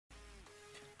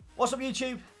What's up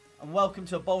YouTube, and welcome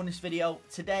to a bonus video.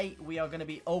 Today we are going to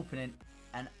be opening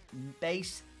an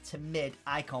base to mid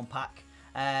icon pack.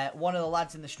 One of the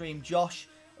lads in the stream, Josh,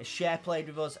 has share played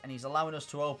with us and he's allowing us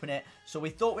to open it. So we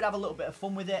thought we'd have a little bit of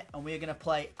fun with it, and we're going to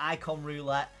play icon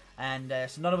roulette. And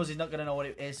so none of us is not going to know what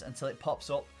it is until it pops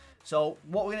up. So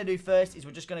what we're going to do first is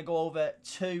we're just going to go over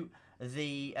to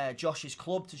the Josh's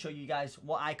club to show you guys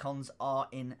what icons are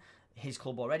in his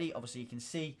club already. Obviously you can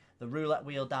see the roulette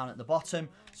wheel down at the bottom.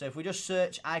 So if we just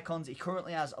search icons, he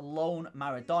currently has a lone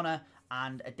Maradona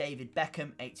and a David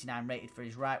Beckham 89 rated for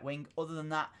his right wing. Other than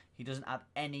that, he doesn't have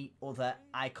any other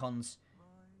icons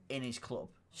in his club.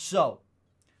 So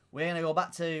we're going to go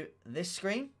back to this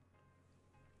screen.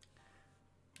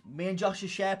 Me and Josh are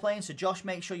share playing, so Josh,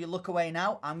 make sure you look away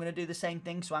now. I'm going to do the same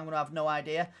thing, so I'm going to have no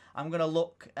idea. I'm going to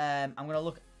look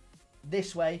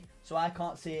this way, so I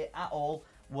can't see it at all.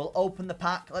 We'll open the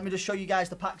pack. Let me just show you guys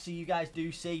the pack so you guys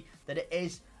do see that it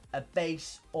is a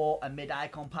base or a mid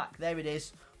icon pack. There it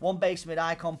is. One base mid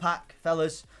icon pack,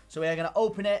 fellas. So we're going to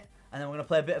open it, and then we're going to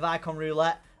play a bit of icon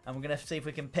roulette, and we're going to see if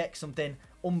we can pick something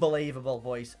unbelievable,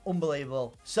 boys.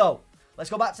 Unbelievable. So let's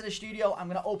go back to the studio. I'm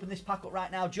going to open this pack up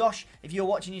right now. Josh, if you're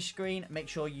watching your screen, make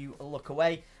sure you look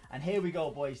away. And here we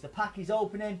go, boys. The pack is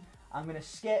opening. I'm going to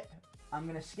skip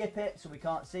it so we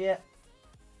can't see it.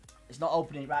 It's not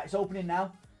opening. Right, it's opening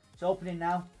now. It's opening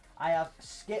now. I have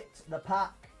skipped the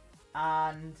pack,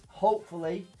 and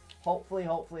hopefully,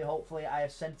 I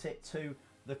have sent it to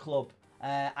the club.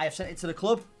 I have sent it to the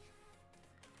club.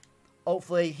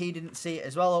 Hopefully, he didn't see it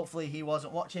as well. Hopefully, he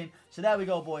wasn't watching. So there we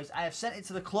go, boys. I have sent it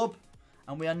to the club,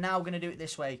 and we are now going to do it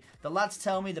this way. The lads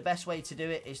tell me the best way to do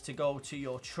it is to go to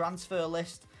your transfer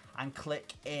list and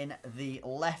click in the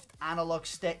left analog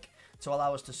stick to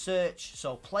allow us to search.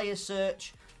 So player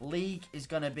search, league is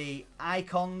going to be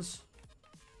icons.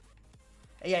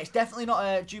 Yeah, it's definitely not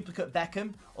a duplicate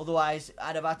Beckham. Otherwise,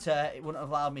 I'd have had to, it wouldn't have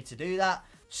allowed me to do that.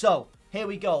 So here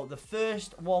we go. The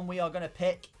first one we are going to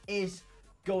pick is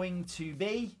going to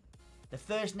be, the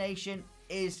first nation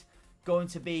is going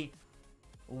to be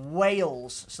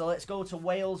Wales. So let's go to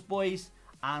Wales, boys,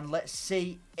 and let's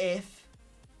see if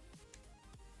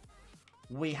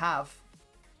we have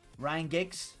Ryan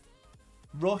Giggs,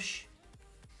 Rush.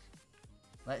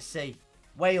 Let's see.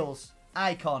 Wales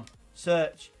icon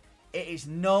search. It is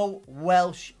no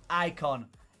Welsh icon.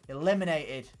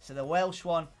 Eliminated. So the Welsh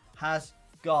one has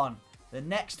gone. The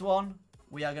next one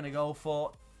we are going to go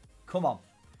for. Come on.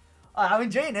 I'm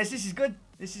enjoying this. This is good.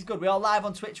 This is good. We are live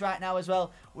on Twitch right now as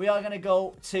well. We are going to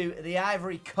go to the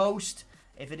Ivory Coast.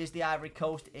 If it is the Ivory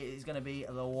Coast, it is going to be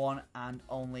the one and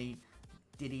only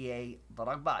Didier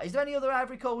Drogba. Is there any other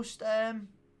Ivory Coast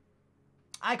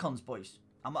icons, boys?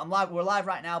 I'm live. We're live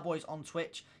right now, boys, on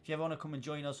Twitch. If you ever want to come and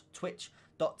join us,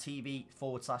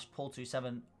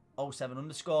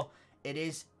 twitch.tv/Paul2707_. It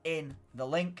is in the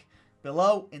link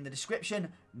below in the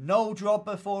description. No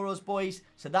Drogba for us, boys.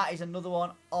 So that is another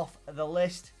one off the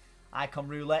list. Icon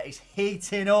roulette is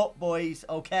heating up, boys.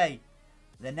 Okay,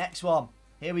 the next one.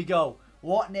 Here we go.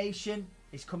 What nation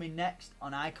is coming next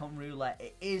on icon roulette?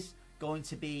 It is going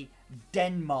to be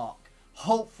Denmark.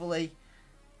 Hopefully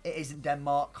it isn't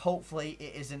Denmark. Hopefully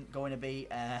it isn't going to be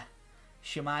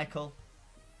Schmeichel.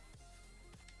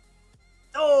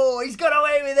 Oh, he's got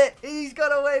away with it. He's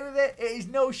got away with it. It is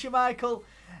no Schmeichel.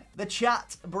 The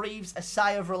chat breathes a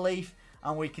sigh of relief,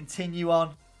 and we continue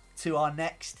on to our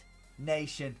next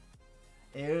nation.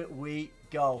 Here we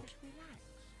go.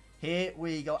 Here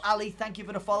we go. Ali, thank you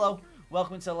for the follow.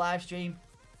 Welcome to the live stream.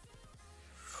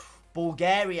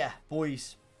 Bulgaria,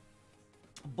 boys.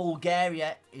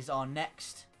 Bulgaria is our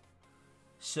next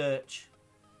search.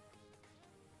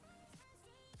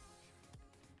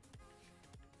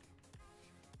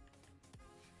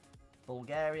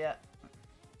 Bulgaria.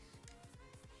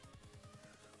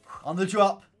 On the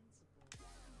drop.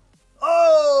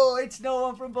 Oh, it's no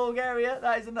one from Bulgaria.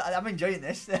 That is. I'm enjoying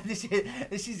this. This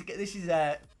is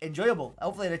enjoyable.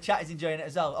 Hopefully the chat is enjoying it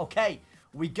as well. Okay,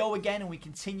 we go again and we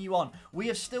continue on. We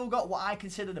have still got what I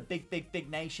consider the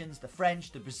big nations: the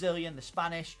French, the Brazilian, the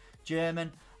Spanish,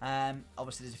 German.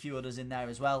 Obviously, there's a few others in there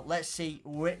as well. Let's see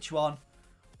which one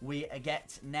we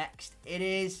get next. It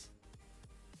is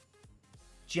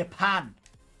Japan.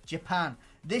 Japan.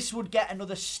 This would get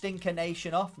another stinker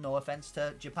nation off. No offense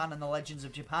to Japan and the legends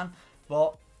of Japan,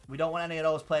 but we don't want any of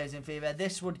those players in FIFA.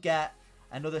 This would get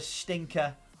another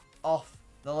stinker off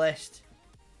the list.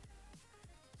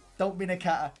 Don't be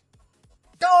Nakata.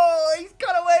 Oh, he's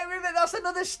got away with it. That's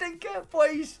another stinker,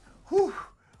 boys. Whew.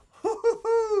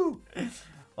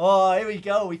 Oh, here we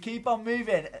go. We keep on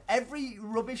moving. Every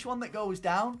rubbish one that goes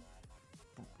down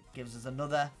gives us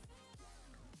another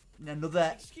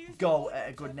another go at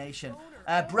a good nation.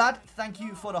 Brad, thank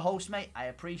you for the host, mate. I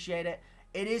appreciate it.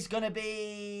 It is going to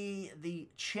be the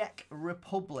Czech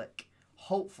Republic,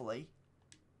 hopefully.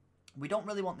 We don't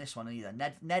really want this one either.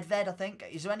 Nedved, I think.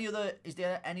 Is there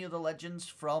any other legends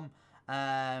from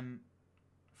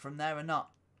there or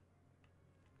not?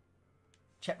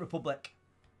 Czech Republic.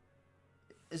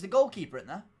 Is the goalkeeper in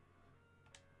there?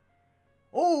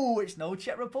 Oh, it's no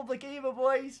Czech Republic either,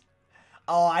 boys.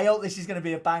 Oh, I hope this is going to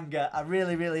be a banger. I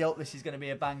really, really hope this is going to be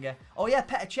a banger. Oh, yeah,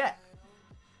 Petr Cech.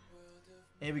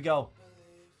 Here we go.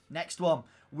 Next one.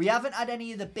 We haven't had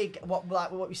any of the big,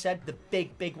 what we said, the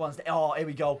big ones. Oh, here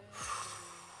we go.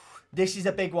 This is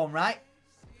a big one, right?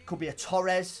 Could be a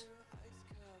Torres.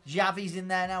 Xavi's in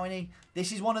there now, isn't he?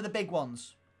 This is one of the big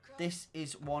ones. This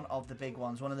is one of the big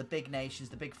ones. One of the big nations,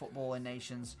 the big footballing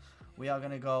nations. We are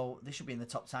going to go, this should be in the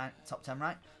top 10,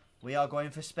 right? We are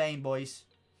going for Spain, boys.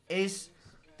 Is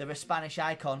there a Spanish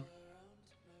icon?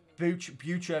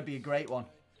 Butra would be a great one.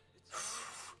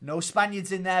 No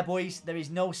Spaniards in there, boys. There is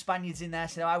no Spaniards in there,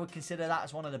 so I would consider that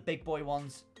as one of the big boy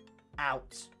ones.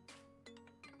 Out.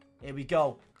 Here we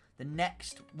go. The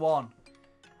next one.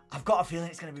 I've got a feeling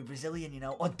it's going to be Brazilian, you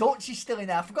know. Oh, Dutch is still in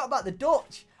there. I forgot about the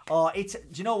Dutch. Oh, do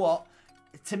you know what?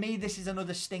 To me, this is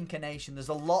another stinker nation. There's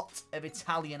a lot of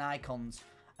Italian icons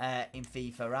in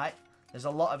FIFA, right? There's a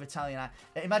lot of Italian.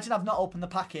 Imagine I've not opened the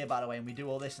pack here, by the way, and we do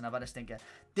all this and I've had a stinker.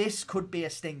 This could be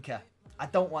a stinker.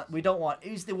 We don't want.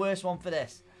 Who's the worst one for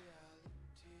this?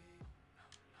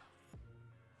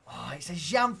 Oh, it's a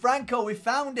Gianfranco. We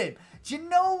found him. Do you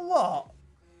know what?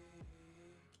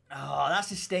 Oh,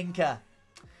 that's a stinker.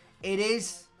 It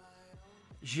is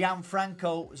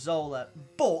Gianfranco Zola.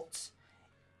 But,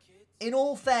 in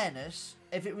all fairness,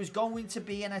 if it was going to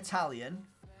be an Italian,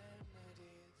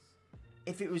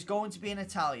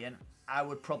 I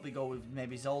would probably go with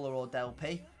maybe Zola or Del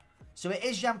P. So it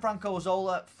is Gianfranco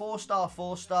Zola, 4-star,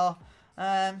 4-star.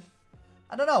 I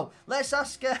don't know. Let's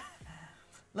ask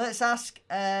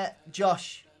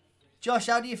Josh. Josh,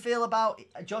 how do you feel about...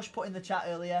 Josh put in the chat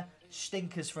earlier,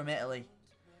 stinkers from Italy.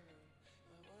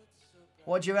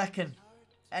 What do you reckon?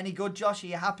 Any good, Josh? Are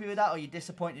you happy with that or are you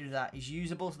disappointed with that? He's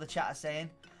usable, to the chat are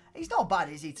saying. He's not bad,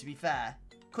 is he, to be fair?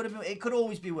 It could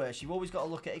always be worse. You've always got to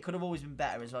look at... It could have always been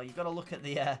better as well. You've got to look at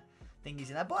the thingies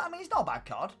in there. But, I mean, he's not a bad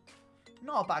card.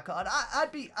 Not a bad card.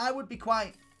 I would be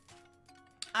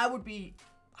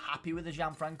happy with the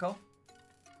Gianfranco.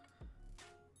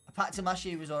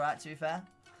 Patamashi was alright, to be fair.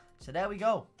 So there we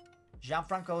go.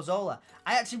 Gianfranco Zola.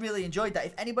 I actually really enjoyed that.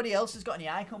 If anybody else has got any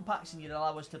icon packs and you'd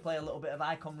allow us to play a little bit of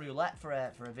icon roulette for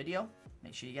a video,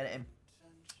 make sure you get it in.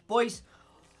 Boys,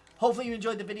 hopefully you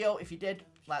enjoyed the video. If you did,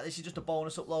 like, this is just a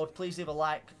bonus upload. Please leave a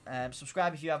like,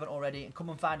 subscribe if you haven't already, and come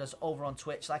and find us over on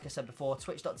Twitch. Like I said before,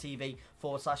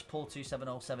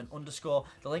 twitch.tv/pull2707_.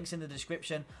 The link's in the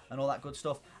description and all that good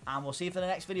stuff. And we'll see you for the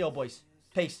next video, boys.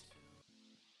 Peace.